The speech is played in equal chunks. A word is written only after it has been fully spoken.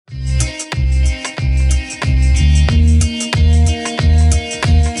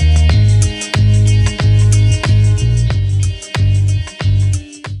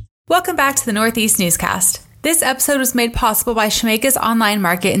back to the Northeast Newscast. This episode was made possible by Shemeka's Online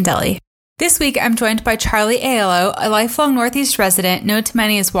Market in Delhi. This week, I'm joined by Charlie Aiello, a lifelong Northeast resident known to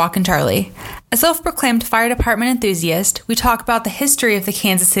many as Walkin' Charlie. A self-proclaimed fire department enthusiast, we talk about the history of the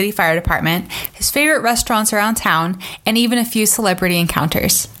Kansas City Fire Department, his favorite restaurants around town, and even a few celebrity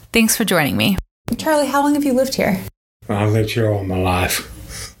encounters. Thanks for joining me. Charlie, how long have you lived here? I've lived here all my life.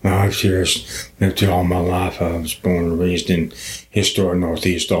 I've lived here all my life. I was born and raised in historic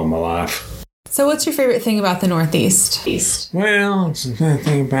Northeast all my life. So what's your favorite thing about the Northeast? Well, the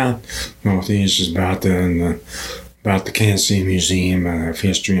thing about Northeast is about the Kansas City Museum of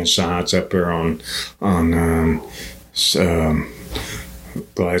History and Science up there on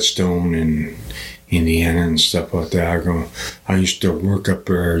Gladstone and Indiana and stuff like that. I used to work up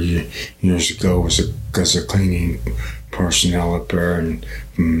there years ago as a cleaning personnel up there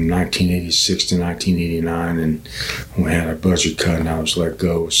from 1986 to 1989, and we had a budget cut and I was let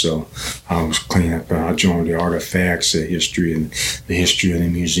go, so I was cleaning up. I joined the artifacts, the history of the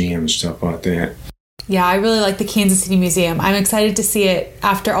museum and stuff like that. Yeah, I really like the Kansas City Museum. I'm excited to see it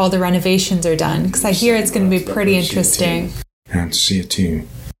after all the renovations are done, because I hear it's going to be pretty interesting. I have to see it too.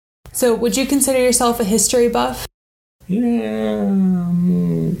 So would you consider yourself a history buff? Yeah,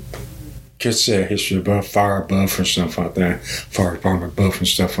 could say history buff, fire buff or stuff like that. Fire department buff and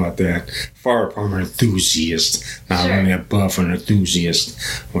stuff like that. Fire department enthusiast. Not only a buff, an enthusiast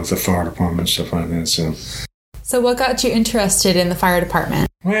with the fire department and stuff like that. So what got you interested in the fire department?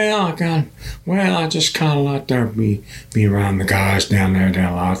 Well, I just kind of like to be around the guys down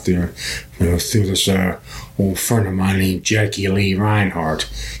out there, through this old friend of mine named Jackie Lee Reinhardt.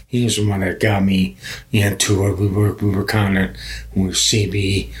 He's the one that got me into it. We were kind of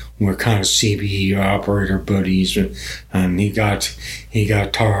CBE operator buddies, and he got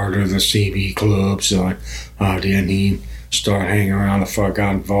tired of the CBE club, so then he started hanging around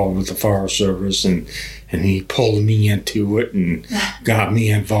got involved with the fire service, and he pulled me into it and got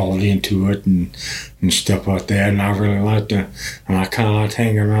me involved into it and stuff like that. And I really liked it. And I kind of liked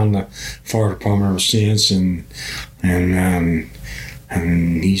hanging around the fire department ever since.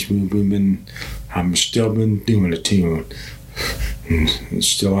 I've still been doing it too. And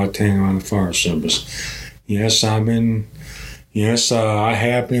still like hanging around the fire service. Yes, I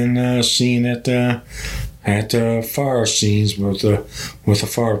have been seen at fire scenes with the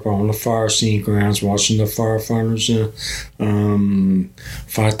fire department, the fire scene grounds, watching the firefighters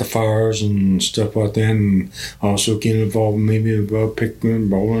fight the fires and stuff like that, and also getting involved maybe about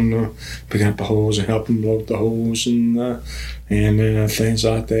picking up the hose and helping load the hose and things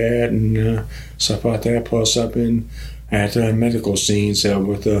like that and stuff like that. Plus, I've been at medical scenes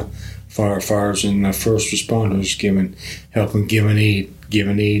with the firefighters and the first responders giving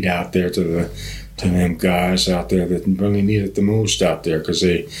aid out there to them guys out there that really need it the most out there, because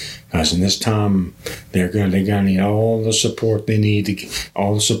in this time they're gonna need all the support they need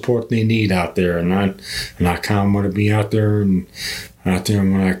out there, and I kind of want to be out there when I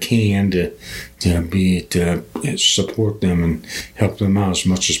can to support them and help them out as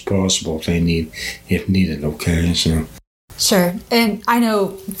much as possible if needed. Okay, so. Sure. And I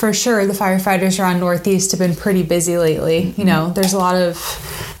know for sure the firefighters around Northeast have been pretty busy lately. There's a lot of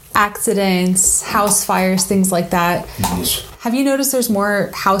accidents, house fires, things like that. Yes. Have you noticed there's more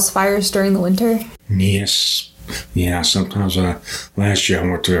house fires during the winter? Yes. Yeah, sometimes last year I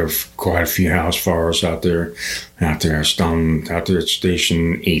went to quite a few house fires out there at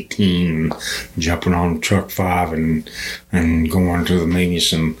Station 18, jumping on Truck 5 and going to maybe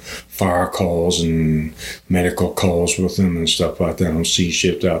some fire calls and medical calls with them and stuff like that on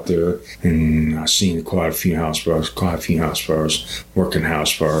C-shift out there. And I've seen quite a few house fires, working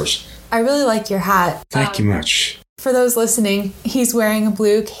house fires. I really like your hat. Thank you much. For those listening, he's wearing a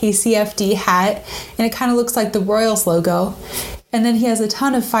blue KCFD hat, and it kind of looks like the Royals logo. And then he has a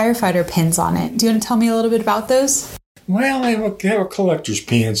ton of firefighter pins on it. Do you want to tell me a little bit about those? Well, they were collector's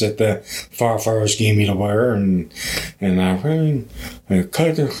pins that the firefighters gave me to wear, and I wear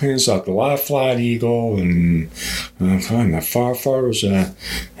collector's pins like the Live Flight Eagle and the firefighters,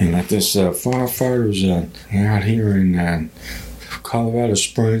 and like this firefighters out here in Colorado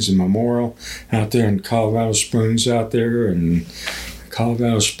Springs and Memorial out there in Colorado Springs and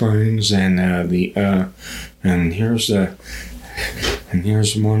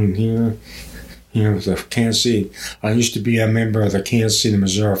here's one here with the Kansas City. I used to be a member of the Kansas City,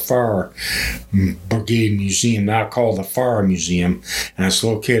 Missouri Fire Brigade Museum, now called the Fire Museum, and it's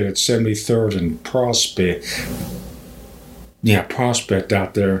located at 73rd and Prospect. Yeah, Prospect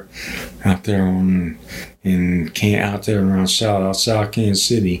out there around South Kansas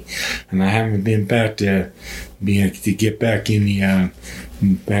City, and I haven't been back to to get back in the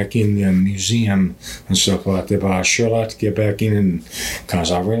museum and stuff like that. But I sure like to get back in,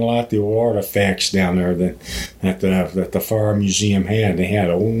 because I really like the old artifacts down there that the Fire Museum had. They had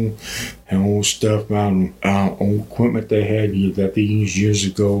old stuff about old equipment they had that they used years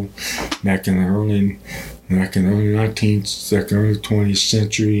ago, back in the early 19th, early 20th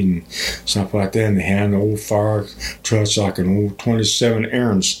century and stuff like that. And they had an old fire trucks, like an old 27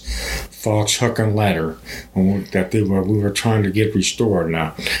 Aaron's Fox hook and ladder that we were trying to get restored.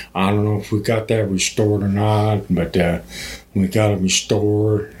 Now, I don't know if we got that restored or not, but we got it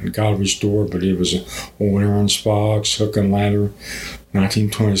restored. But it was an old Aaron's Fox hook and ladder,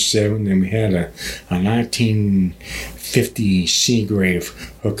 1927. Then we had a 1950 Seagrave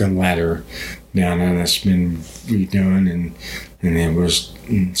hook and ladder down there that's been redone, and it was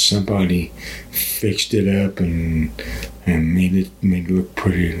somebody fixed it up and made it look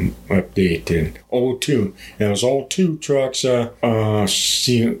pretty updated. Old it was old two trucks,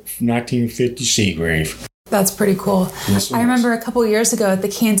 1950 Seagrave. That's pretty cool. Yes, I remember a couple years ago at the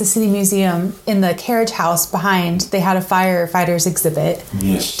Kansas City Museum, in the carriage house behind, they had a firefighters exhibit.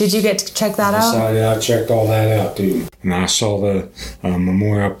 Yes. Did you get to check that out? I checked all that out too. And I saw the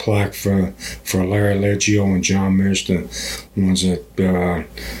memorial plaque for Larry Leggio and John Mish, the ones that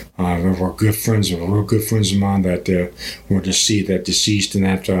were good friends, real good friends of mine that were deceased in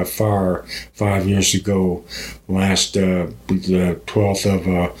that fire 5 years ago, the 12th of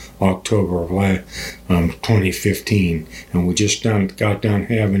October of 2015. And we just got done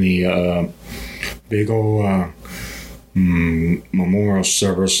having a big old memorial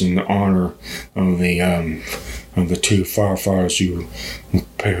service in honor of the two firefighters who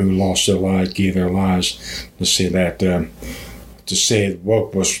lost their lives, gave their lives, to say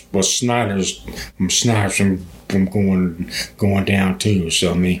what was Snyder's from going down too.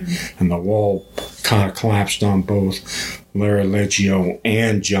 So and the wall kind of collapsed on both Larry Leggio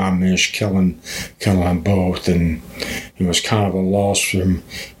and John Mish, killing both, and it was kind of a loss for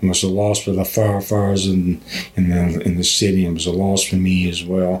the firefighters in the city. It was a loss for me as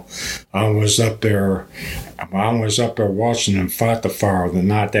well. I was up there watching them fight the fire the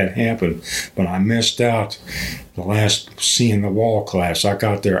night that happened, but I missed out seeing the wall collapse. I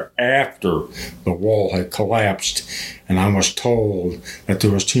got there after the wall had collapsed, and I was told that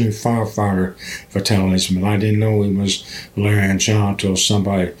there was 2 firefighter fatalities, but I didn't know it was Larry and John until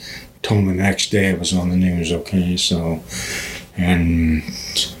somebody told me the next day it was on the news. Okay, so, and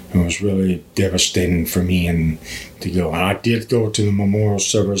it was really devastating for me and to go. And I did go to the memorial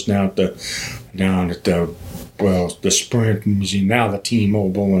service down at the Sprint Museum, now the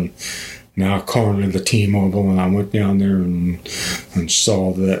T-Mobile, and now currently the T-Mobile, and I went down there and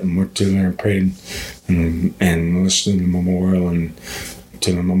saw that, and went to there and prayed and listened to the memorial and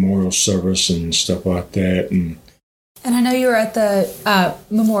to the memorial service and stuff like that. And I know you were at the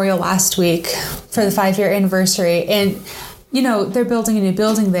memorial last week for the 5-year anniversary, and they're building a new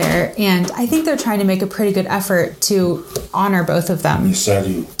building there, and I think they're trying to make a pretty good effort to honor both of them. Yes, I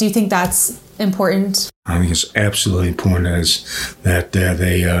do. Do you think that's important? I think it's absolutely important that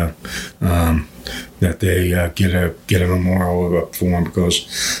they get a memorial up for them, because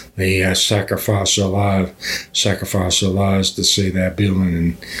they sacrificed their lives to save that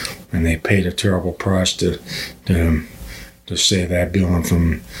building, and they paid a terrible price to save that building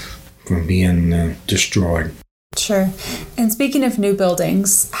from being destroyed. Sure. And speaking of new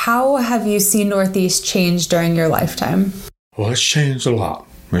buildings, how have you seen Northeast change during your lifetime? Well, it's changed a lot.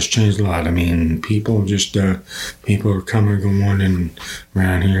 I mean, people are coming and going and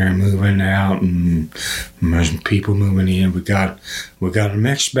around here and moving out, and there's people moving in. We got a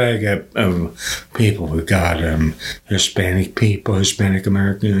mixed bag of people. We got Hispanic people, Hispanic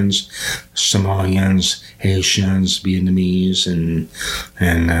Americans, Somalians, Haitians, Vietnamese,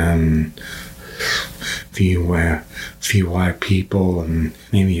 and few white people, and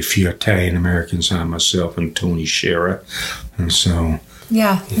maybe a few Italian Americans, like myself and Tony Shera, and so.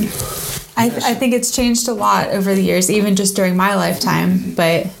 Yeah, I think it's changed a lot over the years, even just during my lifetime.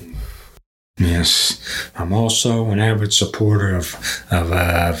 But yes, I'm also an avid supporter of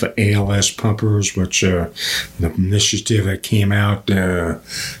ALS pumpers, which the initiative that came out about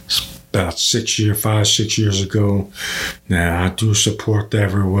 5-6 years ago. Now, I do support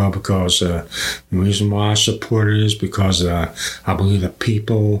that very well, because the reason why I support it is because I believe the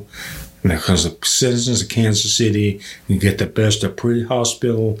people, because the citizens of Kansas City can get the best of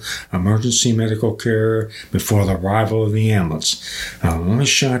pre-hospital emergency medical care before the arrival of the ambulance. Now, let me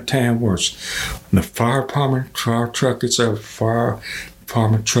tell you how it works. The fire department truck gets a fire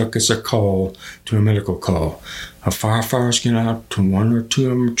department truck gets a call to a medical call. A firefighters get out, to one or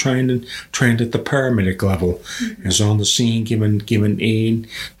two of them trained at the paramedic level, is on the scene giving aid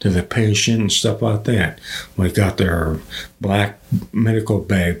to the patient and stuff like that. We got their black medical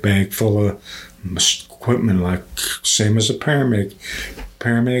bag full of equipment, like same as a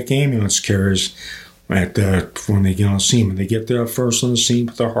paramedic ambulance carries. When they get on the scene, when they get there first on the scene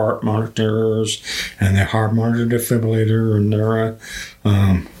with their heart monitors and their heart monitor defibrillator and their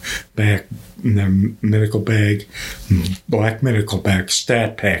back, their medical bag, black medical bag,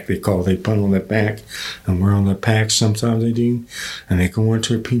 stat pack they put on their back and wear on their pack. Sometimes they do, and they go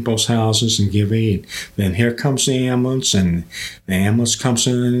into people's houses and give aid. Then here comes the ambulance, and the ambulance comes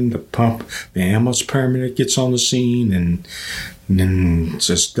in, the ambulance paramedic gets on the scene and then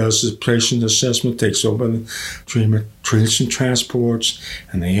just does the patient assessment, takes over the treatment, treats and transports,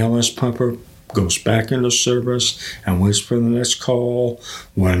 and the ALS pumper goes back into service and waits for the next call,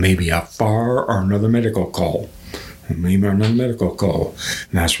 when maybe a fire or another medical call. And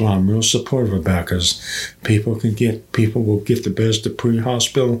that's what I'm real supportive about, because people will get the best of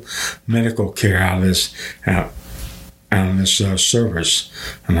pre-hospital medical care out of this service.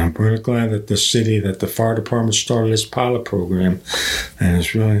 And I'm really glad that the fire department started this pilot program, and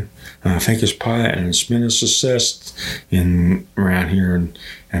it's really, I think it's pilot, and it's been a success around here,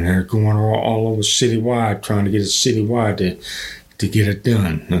 and they're going all over citywide, trying to get it citywide to get it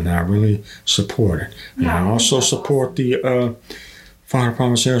done, and I really support it. And I also support the fire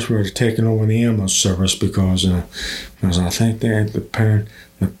departments elsewhere taking over the ambulance service, because I think that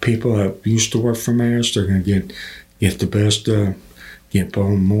the people that used to work for Mass, they're going to get the best, get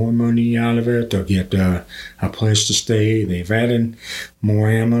more money out of it. They'll get a place to stay. They've added more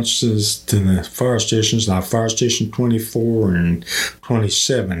ambulances to the fire stations, like Fire Station 24 and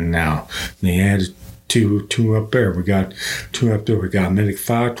 27 now. They added two up there. We got two up there. We got Medic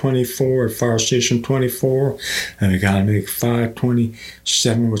 524 at Fire Station 24, and we got Medic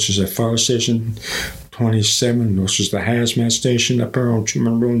 527, which is at Fire Station 27, which is the hazmat station up there on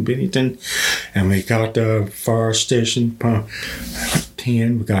Truman Road in Bennington. And we got the Fire Station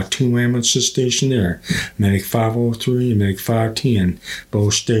 10. We got two ambulances stationed there, Medic 503 and Medic 510,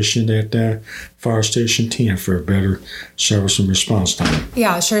 both stationed at Fire Station 10 for a better service and response time.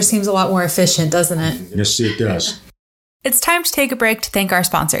 Yeah, it sure seems a lot more efficient, doesn't it? Yes, it does. It's time to take a break to thank our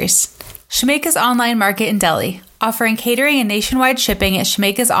sponsors. Shemeka's Online Market in Delhi, offering catering and nationwide shipping at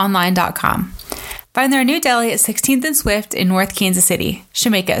shemekasonline.com. Find their new deli at 16th and Swift in North Kansas City.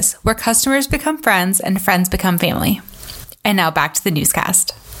 Shemeka's, where customers become friends and friends become family. And now back to the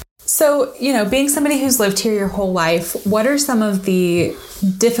newscast. So, being somebody who's lived here your whole life, what are some of the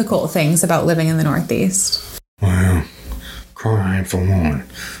difficult things about living in the Northeast? Well, crime for one.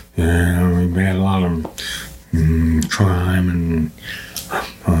 We've had a lot of crime and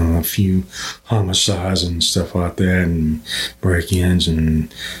a few homicides and stuff like that, and break-ins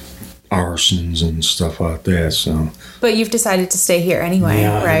and arsons and stuff like that. So, but you've decided to stay here anyway,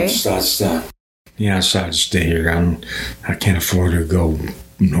 right? I decided to stay here. I can't afford to go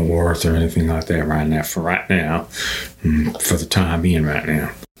north or anything like that right now. For the time being, right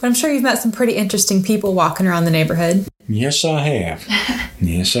now. But I'm sure you've met some pretty interesting people walking around the neighborhood. Yes, I have.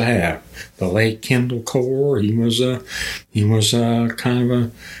 The late Kendall Core. He was kind of a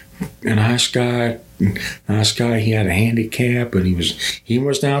nice guy. He had a handicap, but he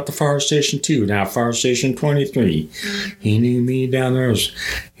was down at the fire station too. Now Fire Station 23. He knew me down there.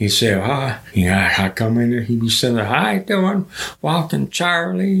 He said, "Hi." Yeah, I come in there. He be saying, "How you doing, Walking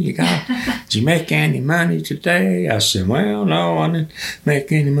Charlie? Did you make any money today?" I said, "Well, no, I didn't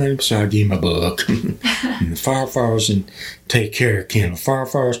make any money." So I gave him a book. And the firefighters take care of Kendall.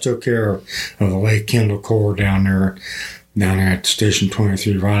 Firefighters took care of the late Kendall Core down there at Station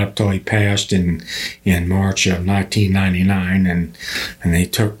 23, right up till he passed in March of 1999, and they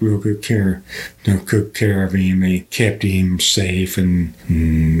took real good care of him. They kept him safe, and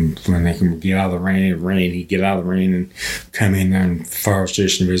when they can get out of the rain, he'd get out of the rain and come in there and the fire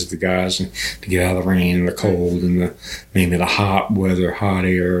station to visit the guys, and to get out of the rain and the cold and maybe the hot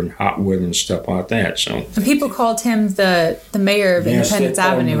air and hot weather and stuff like that. So, and people called him the mayor of Independence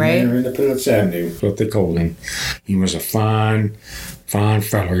Avenue, right? Mayor of Independence Avenue, that's what they called him. He was a fine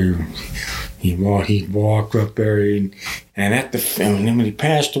fellow. He walked up there, and when he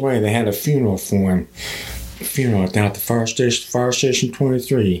passed away, they had a funeral for him. Down at the Fire Station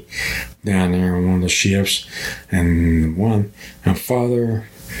 23, down there on one of the ships, and Father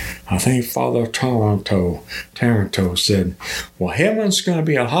Taranto said, "Well, heaven's going to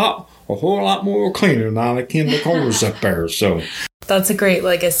be a whole lot more cleaner now that Kendall Core's up there." So that's a great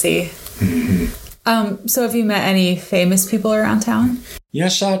legacy. Mm-hmm. So have you met any famous people around town?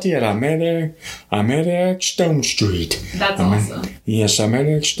 Yes, I did. I met Eric Stone Street. That's awesome. Yes, I met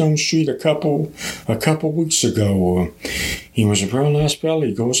Eric Stone Street a couple weeks ago. He was a real nice fella.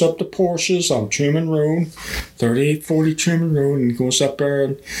 He goes up to Porsche's on Truman Road, 3840 Truman Road, and he goes up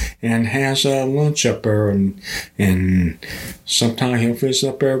there and has lunch up there, and sometimes he'll visit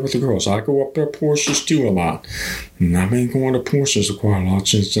up there with the girls. I go up there Porsche's too a lot, and I've been going to Porsche's quite a lot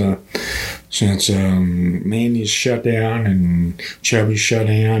since Mandy's shut down and Chubby's shut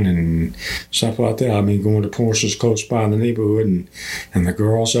down and stuff like that. I've been going to Porsche's close by in the neighborhood, and the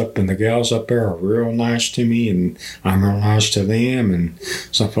girls up and the gals up there are real nice to me, and I'm real nice to them and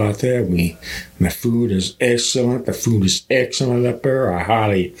stuff like that. The food is excellent. The food is excellent up there. I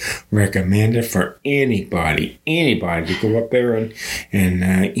highly recommend it for anybody to go up there and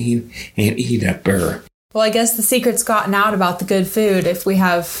eat up there. Well, I guess the secret's gotten out about the good food if we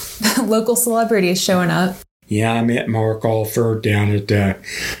have local celebrities showing up. Yeah, I met Mark Alford down at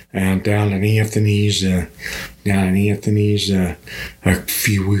Anthony's a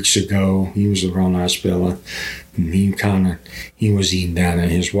few weeks ago. He was a real nice fella. And he was eating down there.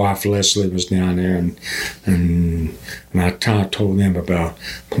 His wife Leslie was down there, and I kind of told them about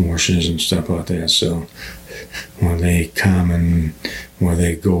Porsches and stuff like that. So when they come and whether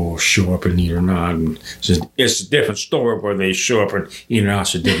they go show up and eat or not, and it's a different story. Whether they show up and eat or not,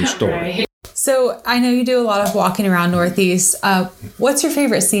 it's a different story. Right. So I know you do a lot of walking around Northeast. What's your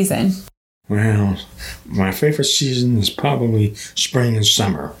favorite season? Well, my favorite season is probably spring and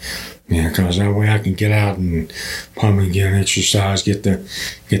summer. Yeah, because that way I can get out and probably get exercise, get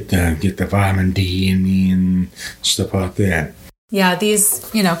the vitamin D in me and stuff like that. Yeah, these,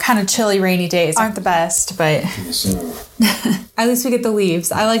 kind of chilly, rainy days aren't the best, but at least we get the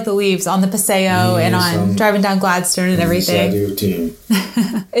leaves. I like the leaves on the Paseo and on driving down Gladstone and everything. Yes, I do too.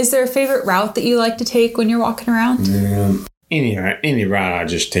 Is there a favorite route that you like to take when you're walking around? Yeah. Any route I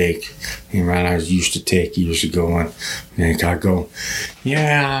just take. Any route I used to take years ago. And I go,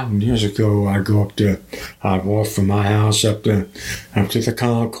 years ago I'd walk from my house up to the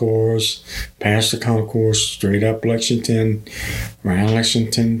concourse, past the concourse, straight up Lexington, around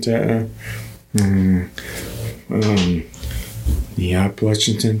Lexington to, up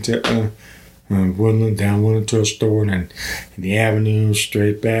Lexington to, Woodland, down Woodland to a store, and then the avenue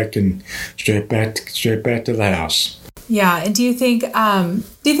straight back to the house. Yeah, and do you think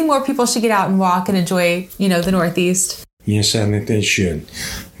more people should get out and walk and enjoy, the Northeast? Yes, I think they should.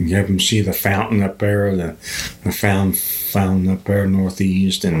 Get them see the fountain up there, the fountain up there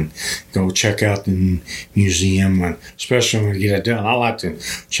Northeast, and go check out the museum. Especially when we get it done, I like to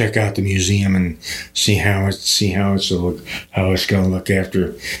check out the museum and see how it's gonna look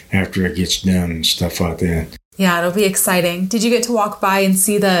after it gets done and stuff like that. Yeah, it'll be exciting. Did you get to walk by and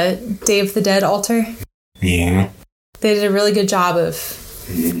see the Day of the Dead altar? Yeah. They did a really good job of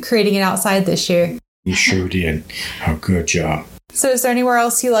creating it outside this year. You sure did. A good job. So is there anywhere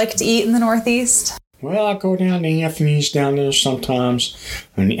else you like to eat in the Northeast? Well, I go down to Anthony's down there sometimes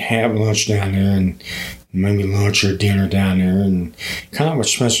and have lunch down there, and maybe lunch or dinner down there, and kind of an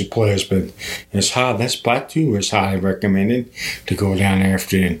expensive place, but it's high. That spot too is highly recommended to go down there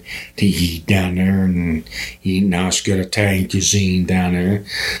to eat down there and eat nice good Italian cuisine down there.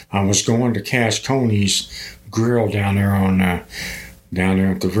 I was going to Cash Coney's Grill down there at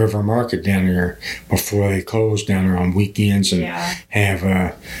the River Market down there before they close down there on weekends, and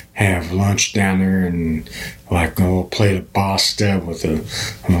have lunch down there, and like a little plate of pasta with a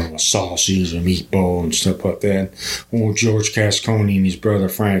sausage and meatball and stuff like that. Old George Cascone and his brother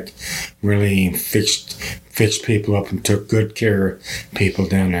Frank really fixed people up and took good care of people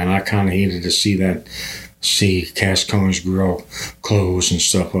down there, and I kind of hated to see Cascone's Grill close and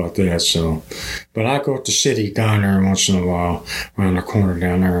stuff like that. So, but I go to City Diner once in a while around the corner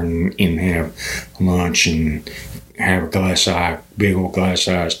down there and have lunch and have a big old glass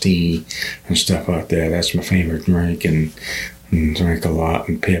of iced tea and stuff like that. That's my favorite drink, and drink a lot,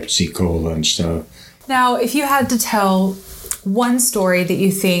 and Pepsi Cola and stuff. Now, if you had to tell one story that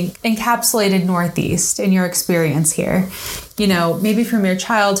you think encapsulated Northeast in your experience here, maybe from your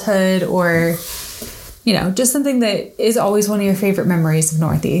childhood or just something that is always one of your favorite memories of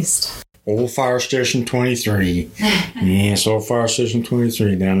Northeast. Old Fire Station 23. Yes, Old Fire Station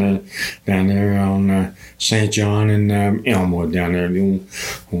 23 down there on St. John and Elmwood down there. The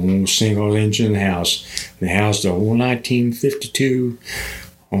old single engine house. The house, the old 1952.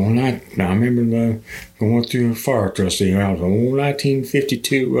 I remember going through the fire trustee house. The old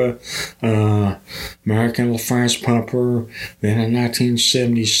 1952 American LaFrance pumper. Then in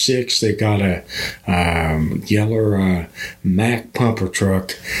 1976 they got a yellow Mack pumper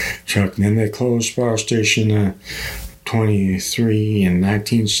truck. Then they closed fire station 23 in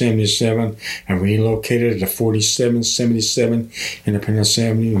 1977 and relocated to 4777 Independence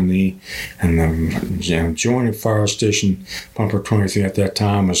Avenue, and the adjoining fire station, Pumper 23 at that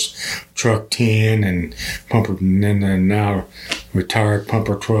time, was Truck 10, and then the now retired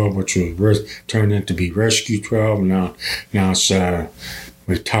Pumper 12, which was turned into be Rescue 12. Now it's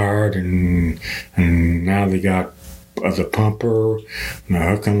retired, and now they got the pumper, the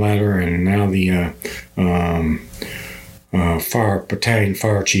hook and ladder, and now the battalion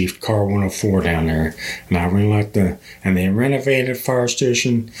fire chief, Car 104 down there. And I really like and they renovated fire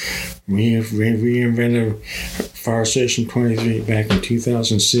station. We reinvented Fire Station 23 back in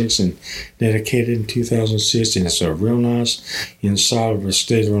 2006 and dedicated in 2006. And it's a real nice inside of a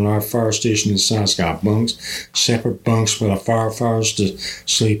state-of-the-art fire station. Inside it's got bunks, separate bunks for the firefighters to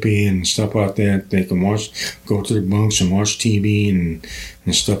sleep in and stuff like that. They can go to the bunks and watch TV and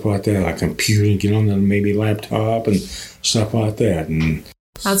stuff like that, like computer, get on the maybe laptop and stuff like that. And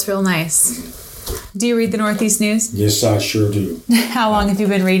that's real nice. Do you read the Northeast News? Yes, I sure do. How long have you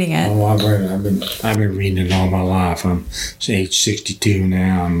been reading it? Oh, I've been reading it all my life. I'm age 62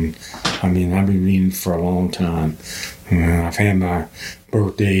 now, and I've been reading it for a long time. I've had my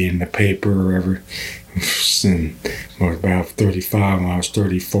birthday in the paper ever since I was about 35 when I was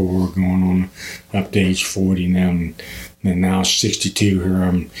 34, going on up to age 40 now. And now 62 here.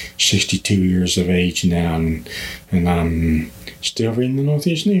 I'm 62 years of age now, and I'm still reading the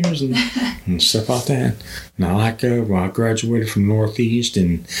Northeast News and stuff like that. And I I graduated from Northeast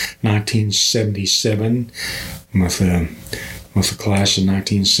in 1977 with a class in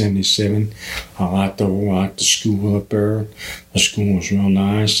 1977. I liked the school up there. The school was real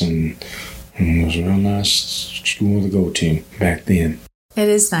nice, and it was a real nice school to go to back then. It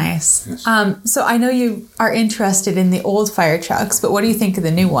is nice. Yes. So I know you are interested in the old fire trucks, but what do you think of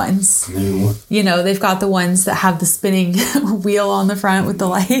the new ones? New one? You know, they've got the ones that have the spinning wheel on the front with the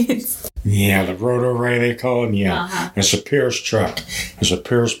lights. Yeah, the rotor ray they call it. Yeah, It's a Pierce truck. It's a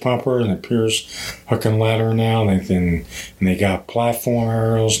Pierce pumper and a Pierce hook and ladder now. And they got platform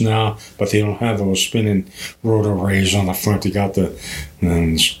aerials now, but they don't have those spinning rotor rays on the front. They got the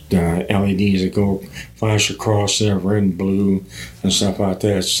LEDs that go flash across there, red and blue and stuff like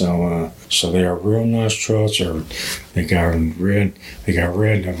that. So they are real nice trucks. They got red.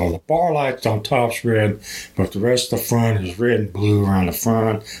 The bar lights on top's red, but the rest of the front is red and blue around the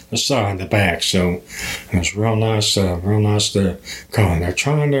front, the side, and the back. So it's real nice to come. They're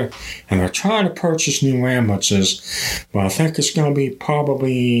trying to purchase new ambulances, but I think it's going to be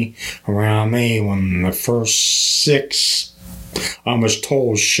probably around May when the first 6. I was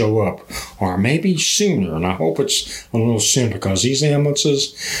told show up, or maybe sooner, and I hope it's a little sooner, because these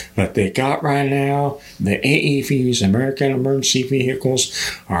ambulances that they got right now, the AEVs, American Emergency Vehicles,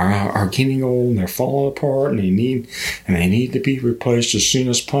 are getting old, and they're falling apart, and they need to be replaced as soon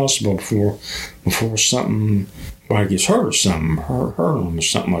as possible before something gets hurt or something, hurt them or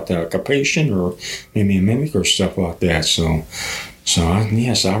something like that, like a patient or maybe a medic or stuff like that. So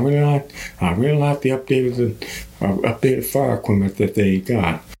yes, I really like the updated fire equipment that they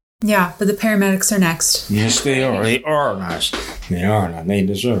got. Yeah, but the paramedics are next. Yes, they are. They are nice. They are nice. They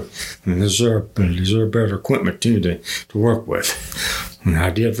deserve better equipment too to work with. And I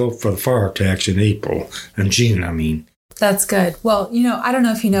did vote for the fire tax in April and June. That's good. Well, I don't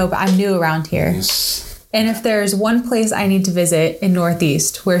know if you know, but I'm new around here. Yes. And if there's one place I need to visit in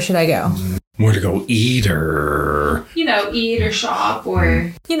Northeast, where should I go? Where to go eat or... eat or shop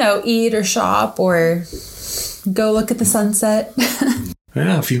or... eat or shop or go look at the sunset.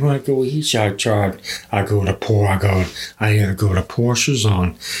 Well, if you want to go eat, I either go to Porsche's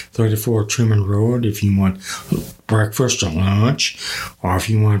on 34 Truman Road if you want breakfast or lunch, or if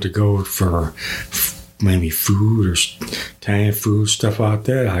you want to go for maybe food or Italian food, stuff like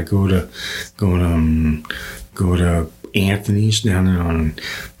that, I go to Anthony's down there on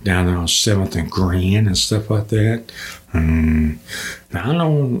 7th and Grand and stuff like that. I don't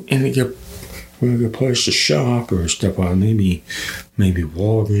know any good place to shop or stuff like that. Maybe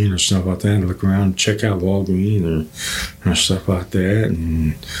Walgreens or stuff like that. Look around, check out Walgreens or stuff like that,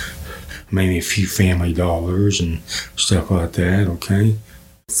 and maybe a few Family Dollars and stuff like that. Okay.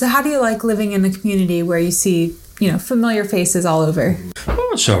 So how do you like living in the community where you see, familiar faces all over? Oh,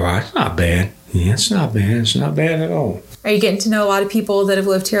 it's all right. It's not bad. Yeah, it's not bad. It's not bad at all. Are you getting to know a lot of people that have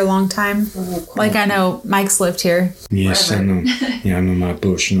lived here a long time? Like I know Mike's lived here. Yes, forever. I know. Yeah, I know my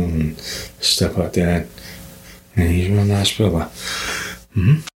Bush and stuff like that. And he's a real nice fella.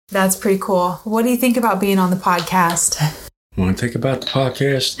 Mm-hmm. That's pretty cool. What do you think about being on the podcast? Want to think about the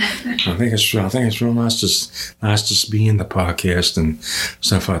podcast? I think it's real nice to be in the podcast and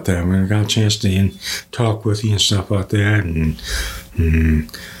stuff like that. We got a chance to talk with you and stuff like that, and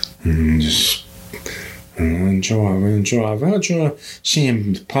just I really enjoy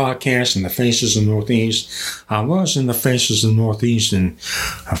seeing the podcast and the Faces of the Northeast. I was in the Faces of the Northeast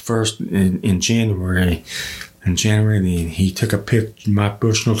first in January. In January, he took a picture. Mike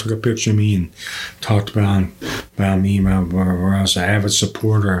Bushnell took a picture of me and talked about me, where I was an avid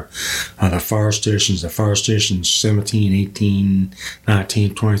supporter of the fire stations. The fire stations 17, 18,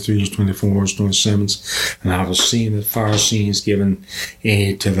 19, 23s, 24s, 27s. And I was seeing the fire scenes giving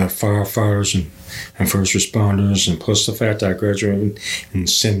aid to the firefighters and first responders, and plus the fact I graduated in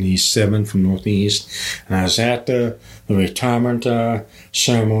 77 from Northeast. And I was at the retirement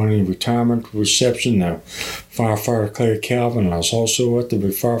ceremony, retirement reception, firefighter Clay Calvin, and I was also at the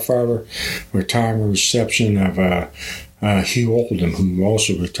firefighter retirement reception of Hugh Oldham, who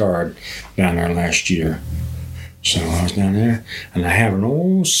also retired down there last year. So I was down there, and I have an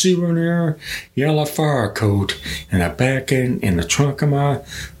old souvenir yellow fire coat in the back end, in the trunk of my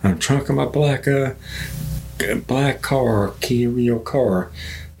black car, Kia Rio car.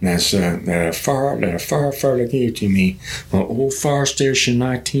 And that's that a firefighter gave to me. My old fire station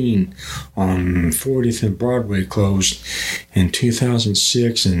 19 on 40th and Broadway closed in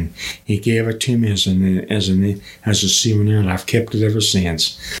 2006, and he gave it to me as a souvenir, and I've kept it ever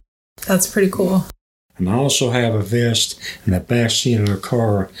since. That's pretty cool. And I also have a vest in the back seat of the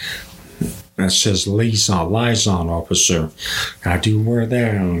car that says liaison officer. I do wear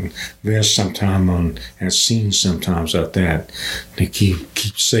that on vest sometime at scenes sometimes like that to keep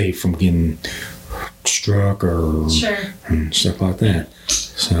safe from getting struck or and stuff like that.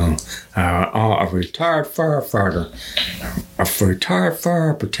 So a retired firefighter, a retired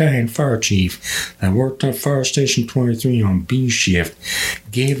fire battalion fire chief that worked on Fire Station 23 on B shift,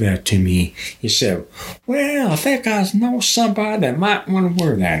 gave that to me. He said, "Well, I think I know somebody that might want to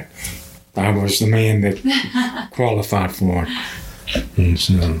wear that." I was the man that qualified for it. And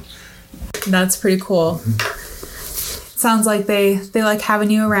so, that's pretty cool. Sounds like they like having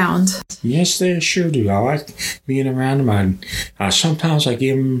you around. Yes, they sure do. I like being around them. Sometimes I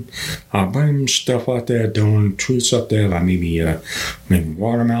bring them stuff like that, doing treats up there, like maybe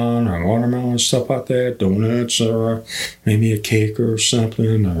watermelon or stuff like that, donuts, or maybe a cake or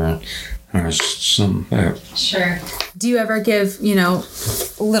something, or something like that. Sure. Do you ever give,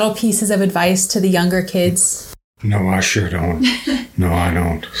 little pieces of advice to the younger kids? No, I sure don't. No, I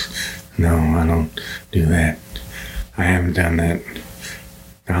don't. No, I don't do that. I haven't done that.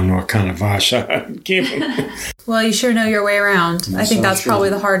 I don't know what kind of advice I'd give them. Well, you sure know your way around. Yes, I think that's probably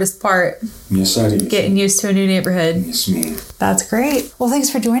the hardest part. Yes, I do. Getting used to a new neighborhood. Yes, ma'am. That's great. Well, thanks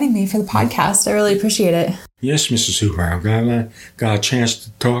for joining me for the podcast. I really appreciate it. Yes, Mrs. Hoover. I got a chance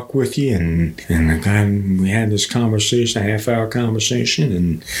to talk with you, and we had this conversation, a half-hour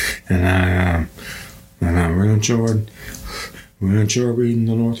conversation, and I really enjoyed. We enjoy reading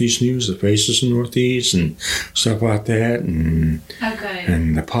the Northeast News, the Faces of the Northeast, and stuff like that, and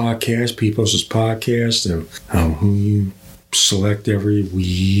the podcast, People's podcast, of who you select every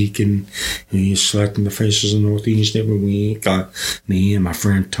week, and you selecting the Faces of the Northeast every week. Me and my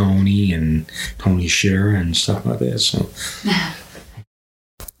friend Tony Scherer and stuff like that. So.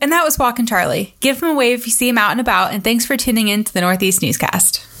 And that was Walkin' Charlie. Give him a wave if you see him out and about, and thanks for tuning in to the Northeast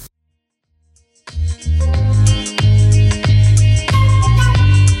Newscast.